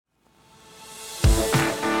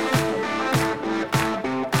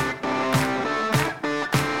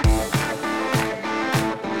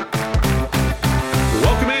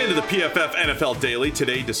PFF NFL Daily,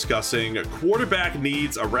 today discussing quarterback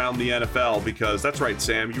needs around the NFL, because that's right,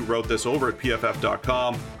 Sam, you wrote this over at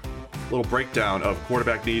PFF.com. A little breakdown of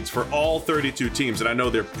quarterback needs for all 32 teams, and I know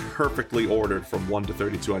they're perfectly ordered from 1 to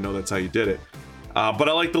 32. I know that's how you did it. But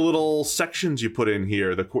I like the little sections you put in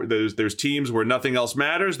here. There's teams where nothing else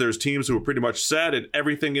matters. There's teams who are pretty much set, and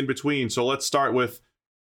everything in between. So let's start with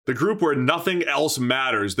the group where nothing else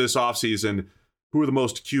matters this offseason. Who are the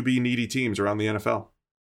most QB needy teams around the NFL?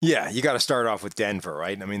 Yeah, you got to start off with Denver,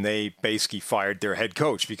 right? I mean, they basically fired their head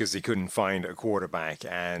coach because they couldn't find a quarterback.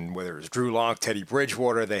 And whether it's Drew Lock, Teddy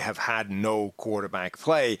Bridgewater, they have had no quarterback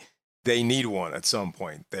play. They need one at some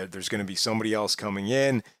point. There's going to be somebody else coming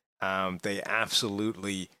in. They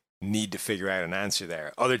absolutely need to figure out an answer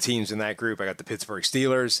there. Other teams in that group, I got the Pittsburgh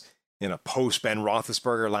Steelers in a post-Ben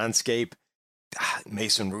Roethlisberger landscape.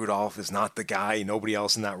 Mason Rudolph is not the guy. Nobody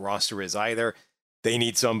else in that roster is either. They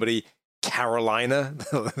need somebody. Carolina,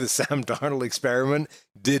 the Sam Darnold experiment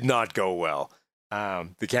did not go well.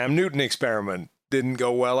 The Cam Newton experiment didn't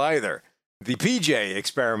go well either. The PJ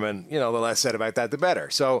experiment, the less said about that, the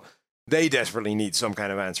better. So they desperately need some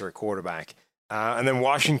kind of answer at quarterback. And then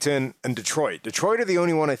Washington and Detroit. Detroit are the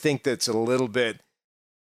only one I think that's a little bit,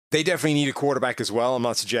 they definitely need a quarterback as well. I'm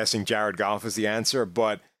not suggesting Jared Goff is the answer,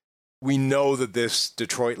 but we know that this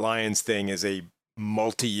Detroit Lions thing is a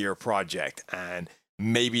multi-year project, and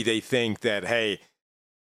maybe they think that, hey,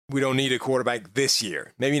 we don't need a quarterback this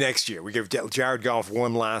year. Maybe next year. We give Jared Goff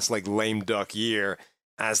one last lame duck year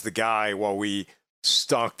as the guy while we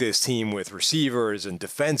stock this team with receivers and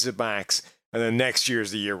defensive backs. And then next year's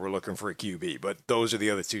the year we're looking for a QB. But those are the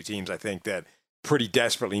other two teams I think that pretty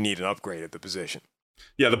desperately need an upgrade at the position.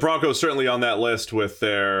 Yeah, the Broncos certainly on that list with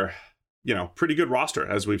their, pretty good roster,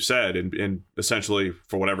 as we've said, and essentially,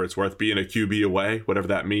 for whatever it's worth, being a QB away, whatever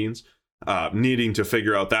that means. Needing to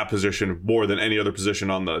figure out that position more than any other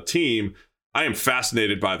position on the team. I am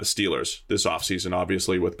fascinated by the Steelers this offseason,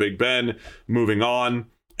 obviously, with Big Ben moving on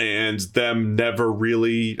and them never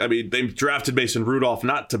really, they drafted Mason Rudolph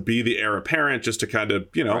not to be the heir apparent, just to kind of,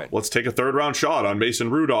 right. Let's take a third round shot on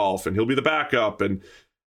Mason Rudolph and he'll be the backup. And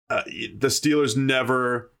the Steelers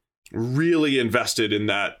never really invested in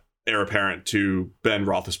that heir apparent to Ben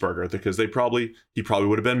Roethlisberger, because he probably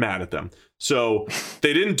would have been mad at them. So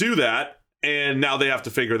they didn't do that, and now they have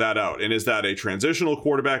to figure that out. And is that a transitional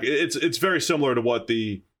quarterback? It's very similar to what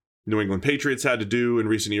the New England Patriots had to do in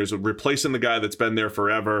recent years, with replacing the guy that's been there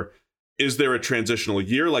forever. Is there a transitional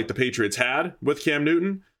year like the Patriots had with Cam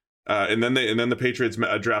Newton? And then the Patriots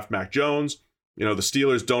draft Mac Jones. The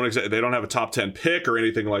Steelers don't have a top 10 pick or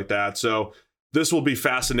anything like that. So this will be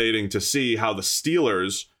fascinating to see how the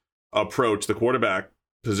Steelers approach the quarterback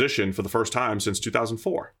position for the first time since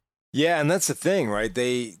 2004. Yeah, and that's the thing, right?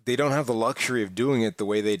 They don't have the luxury of doing it the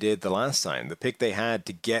way they did the last time. The pick they had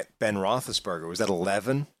to get Ben Roethlisberger, was that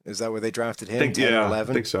 11? Is that where they drafted him? 10 or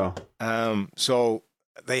 11? I think so. So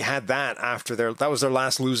they had that after that was their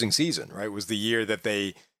last losing season, right? It was the year that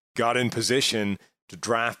they got in position to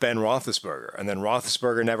draft Ben Roethlisberger. And then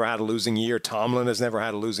Roethlisberger never had a losing year. Tomlin has never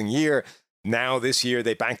had a losing year. Now this year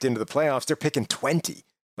they backed into the playoffs. They're picking 20.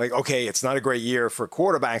 Okay, it's not a great year for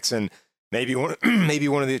quarterbacks, and maybe one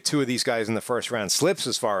of the two of these guys in the first round slips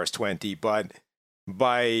as far as 20. But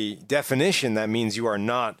by definition, that means you are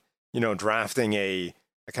not, drafting a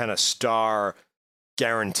kind of star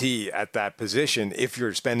guarantee at that position. If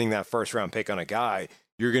you're spending that first round pick on a guy,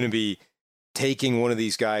 you're going to be taking one of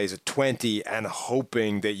these guys at 20 and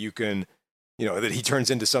hoping that you can, that he turns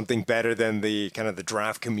into something better than the kind of the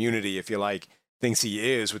draft community, if you like, thinks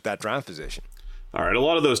he is with that draft position. All right, a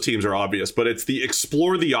lot of those teams are obvious, but it's the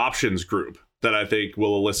Explore the Options group that I think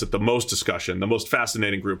will elicit the most discussion, the most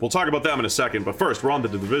fascinating group. We'll talk about them in a second, but first, we're on the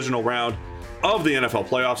divisional round of the NFL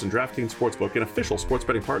playoffs, and DraftKings Sportsbook, an official sports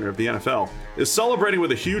betting partner of the NFL, is celebrating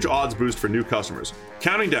with a huge odds boost for new customers.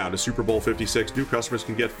 Counting down to Super Bowl 56, new customers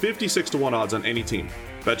can get 56-1 odds on any team.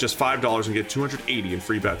 Bet just $5 and get $280 in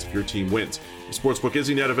free bets if your team wins. The Sportsbook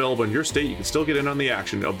isn't yet available in your state. You can still get in on the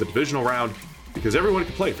action of the divisional round, because everyone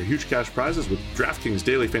can play for huge cash prizes with DraftKings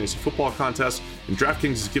Daily Fantasy Football Contest, and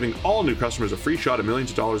DraftKings is giving all new customers a free shot at millions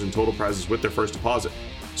of dollars in total prizes with their first deposit.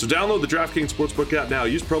 So download the DraftKings Sportsbook app now,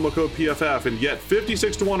 use promo code PFF, and get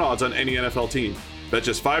 56-1 odds on any NFL team. Bet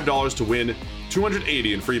just $5 to win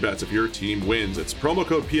 $280 in free bets if your team wins. It's promo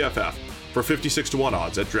code PFF for 56-1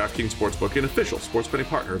 odds at DraftKings Sportsbook, an official sports betting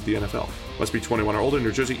partner of the NFL. Must be 21 or older,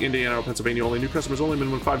 New Jersey, Indiana, or Pennsylvania only. New customers only.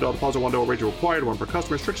 Minimum $5 deposit, $1 wager required, one per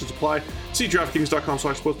customer. Restrictions apply. See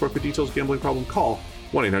DraftKings.com/sportsbook for details. Gambling problem? Call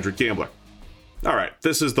 1-800-GAMBLER. All right,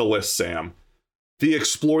 this is the list, Sam. the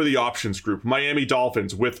Explore the Options group: Miami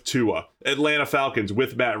Dolphins with Tua, Atlanta Falcons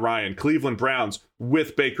with Matt Ryan, Cleveland Browns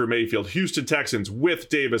with Baker Mayfield, Houston Texans with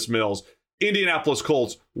Davis Mills, Indianapolis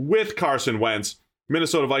Colts with Carson Wentz,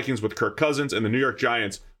 Minnesota Vikings with Kirk Cousins, and the New York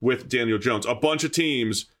Giants with Daniel Jones. A bunch of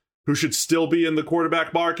teams who should still be in the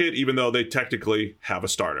quarterback market, even though they technically have a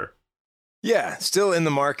starter. Yeah, still in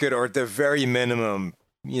the market, or at the very minimum,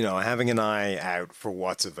 having an eye out for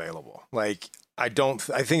what's available. Like, I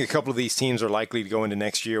think a couple of these teams are likely to go into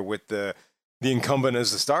next year with the incumbent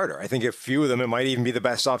as the starter. I think a few of them, it might even be the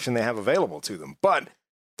best option they have available to them. But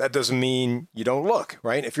that doesn't mean you don't look,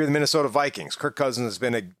 right? If you're the Minnesota Vikings, Kirk Cousins has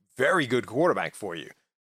been a very good quarterback for you.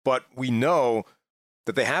 But we know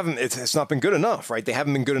that they haven't, it's not been good enough, right? They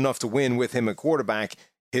haven't been good enough to win with him at quarterback.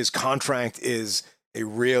 His contract is a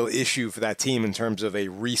real issue for that team in terms of a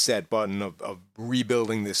reset button of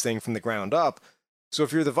rebuilding this thing from the ground up. So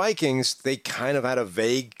if you're the Vikings, they kind of had a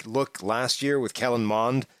vague look last year with Kellen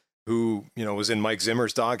Mond, who, was in Mike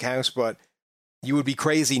Zimmer's doghouse, but you would be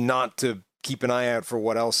crazy not to keep an eye out for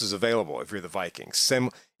what else is available if you're the Vikings.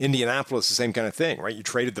 Indianapolis, the same kind of thing, right? You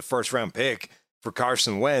traded the first round pick for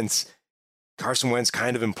Carson Wentz. Carson Wentz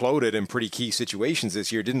kind of imploded in pretty key situations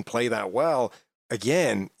this year, didn't play that well.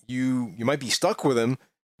 Again, you might be stuck with him,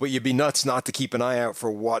 but you'd be nuts not to keep an eye out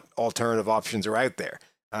for what alternative options are out there.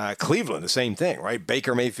 Cleveland, the same thing, right?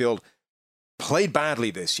 Baker Mayfield played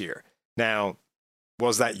badly this year. Now,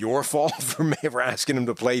 was that your fault for asking him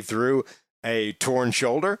to play through a torn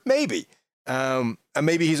shoulder? Maybe. And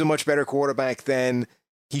maybe he's a much better quarterback than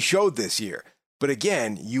he showed this year. But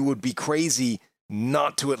again, you would be crazy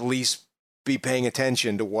not to at least be paying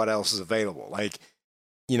attention to what else is available. Like,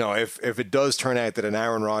 if it does turn out that an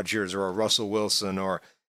Aaron Rodgers or a Russell Wilson or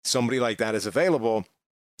somebody like that is available,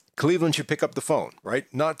 Cleveland should pick up the phone, right?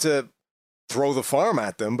 Not to throw the farm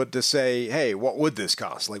at them, but to say, hey, what would this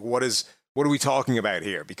cost? Like, what are we talking about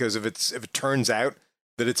here? Because if it turns out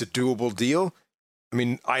that it's a doable deal, I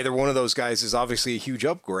mean, either one of those guys is obviously a huge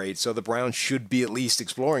upgrade, so the Browns should be at least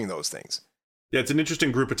exploring those things. Yeah, it's an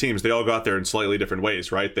interesting group of teams. They all got there in slightly different ways,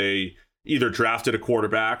 right? They either drafted a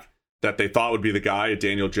quarterback that they thought would be the guy, a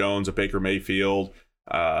Daniel Jones, a Baker Mayfield,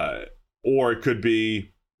 or it could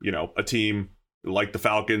be, a team like the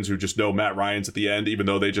Falcons who just know Matt Ryan's at the end, even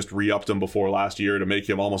though they just re-upped him before last year to make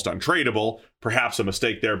him almost untradeable. Perhaps a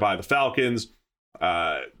mistake there by the Falcons.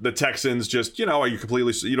 The Texans just, you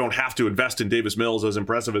don't have to invest in Davis Mills, as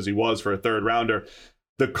impressive as he was for a third rounder.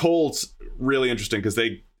 The Colts, really interesting because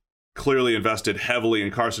they clearly invested heavily in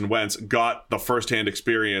Carson Wentz, got the firsthand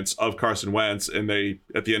experience of Carson Wentz, and they,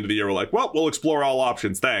 at the end of the year, were like, well, we'll explore all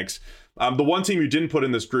options, thanks. The one team you didn't put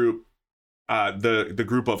in this group, the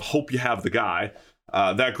group of hope you have the guy,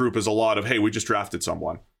 that group is a lot of, hey, we just drafted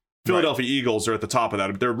someone. Philadelphia Eagles are at the top of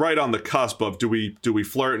that. They're right on the cusp of do we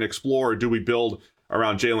flirt and explore, or do we build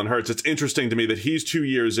around Jalen Hurts? It's interesting to me that he's 2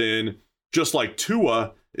 years in, just like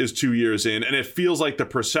Tua is 2 years in, and it feels like the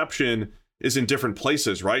perception is in different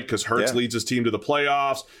places, right? Because Hurts leads his team to the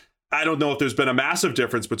playoffs. I don't know if there's been a massive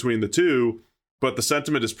difference between the two, but the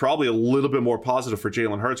sentiment is probably a little bit more positive for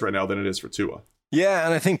Jalen Hurts right now than it is for Tua. Yeah,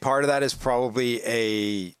 and I think part of that is probably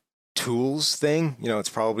a tools thing. It's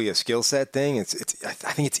probably a skill set thing. I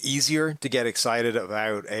think it's easier to get excited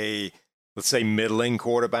about a, let's say, middling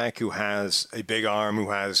quarterback who has a big arm, who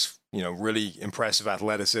has, really impressive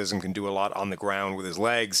athleticism, can do a lot on the ground with his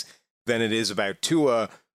legs, than it is about Tua,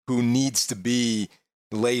 who needs to be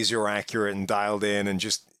laser accurate and dialed in, and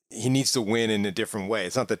just, he needs to win in a different way.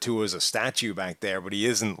 It's not that Tua is a statue back there, but he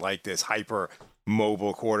isn't like this hyper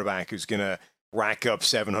mobile quarterback who's going to rack up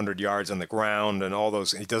 700 yards on the ground and all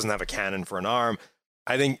those. He doesn't have a cannon for an arm.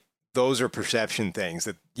 I think those are perception things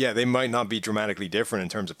that, they might not be dramatically different in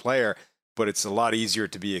terms of player, but it's a lot easier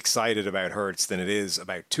to be excited about Hurts than it is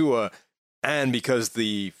about Tua. And because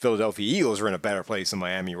the Philadelphia Eagles are in a better place than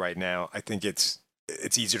Miami right now, I think it's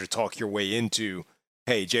easier to talk your way into,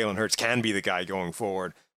 hey, Jalen Hurts can be the guy going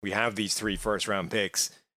forward. We have these 3 first-round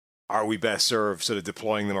picks. Are we best served sort of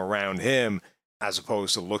deploying them around him as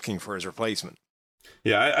opposed to looking for his replacement?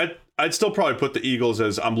 Yeah, I'd still probably put the Eagles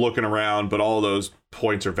as I'm looking around, but all those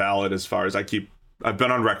points are valid as far as I've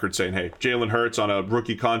been on record saying, hey, Jalen Hurts on a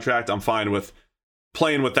rookie contract, I'm fine with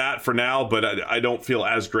playing with that for now, but I don't feel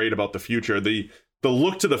as great about the future. The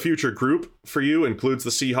look to the future group for you includes the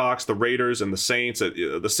Seahawks, the Raiders, and the Saints.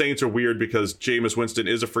 The Saints are weird because Jameis Winston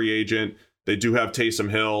is a free agent. They do have Taysom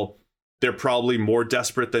Hill. They're probably more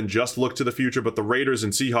desperate than just look to the future, but the Raiders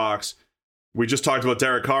and Seahawks, we just talked about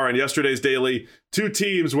Derek Carr on yesterday's Daily. 2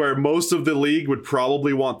 teams where most of the league would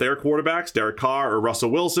probably want their quarterbacks, Derek Carr or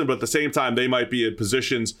Russell Wilson, but at the same time, they might be in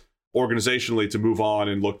positions organizationally to move on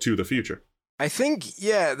and look to the future. I think,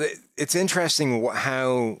 yeah, it's interesting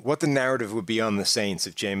what the narrative would be on the Saints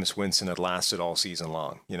if Jameis Winston had lasted all season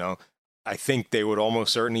long. You know, I think they would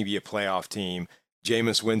almost certainly be a playoff team.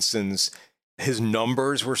 Jameis Winston's his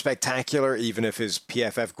numbers were spectacular, even if his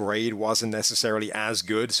PFF grade wasn't necessarily as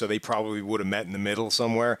good. So they probably would have met in the middle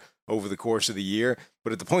somewhere over the course of the year.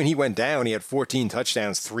 But at the point he went down, he had 14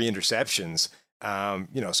 touchdowns, 3 interceptions.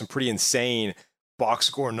 Some pretty insane box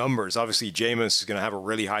score numbers. Obviously, Jameis is going to have a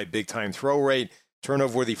really high big time throw rate.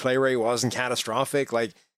 Turnover-worthy play rate wasn't catastrophic.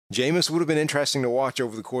 Like, Jameis would have been interesting to watch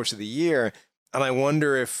over the course of the year. And I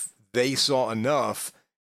wonder if they saw enough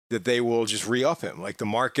that they will just re-up him. Like, the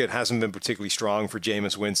market hasn't been particularly strong for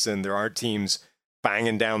Jameis Winston. There aren't teams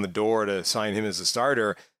banging down the door to sign him as a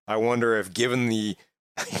starter. I wonder if, given the,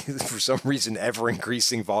 for some reason,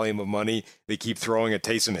 ever-increasing volume of money they keep throwing at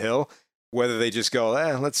Taysom Hill, whether they just go,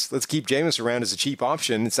 let's keep Jameis around as a cheap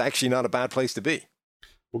option. It's actually not a bad place to be.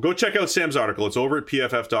 Well, go check out Sam's article. It's over at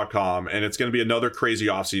pff.com, and it's going to be another crazy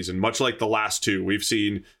offseason, much like the last two. We've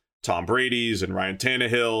seen Tom Brady's and Ryan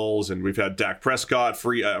Tannehill's, and we've had Dak Prescott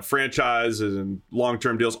free franchises and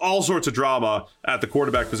long-term deals, all sorts of drama at the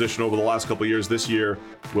quarterback position over the last couple of years. This year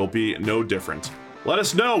will be no different. Let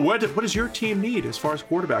us know, what does your team need as far as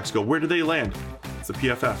quarterbacks go? Where do they land? It's the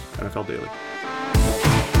PFF NFL Daily.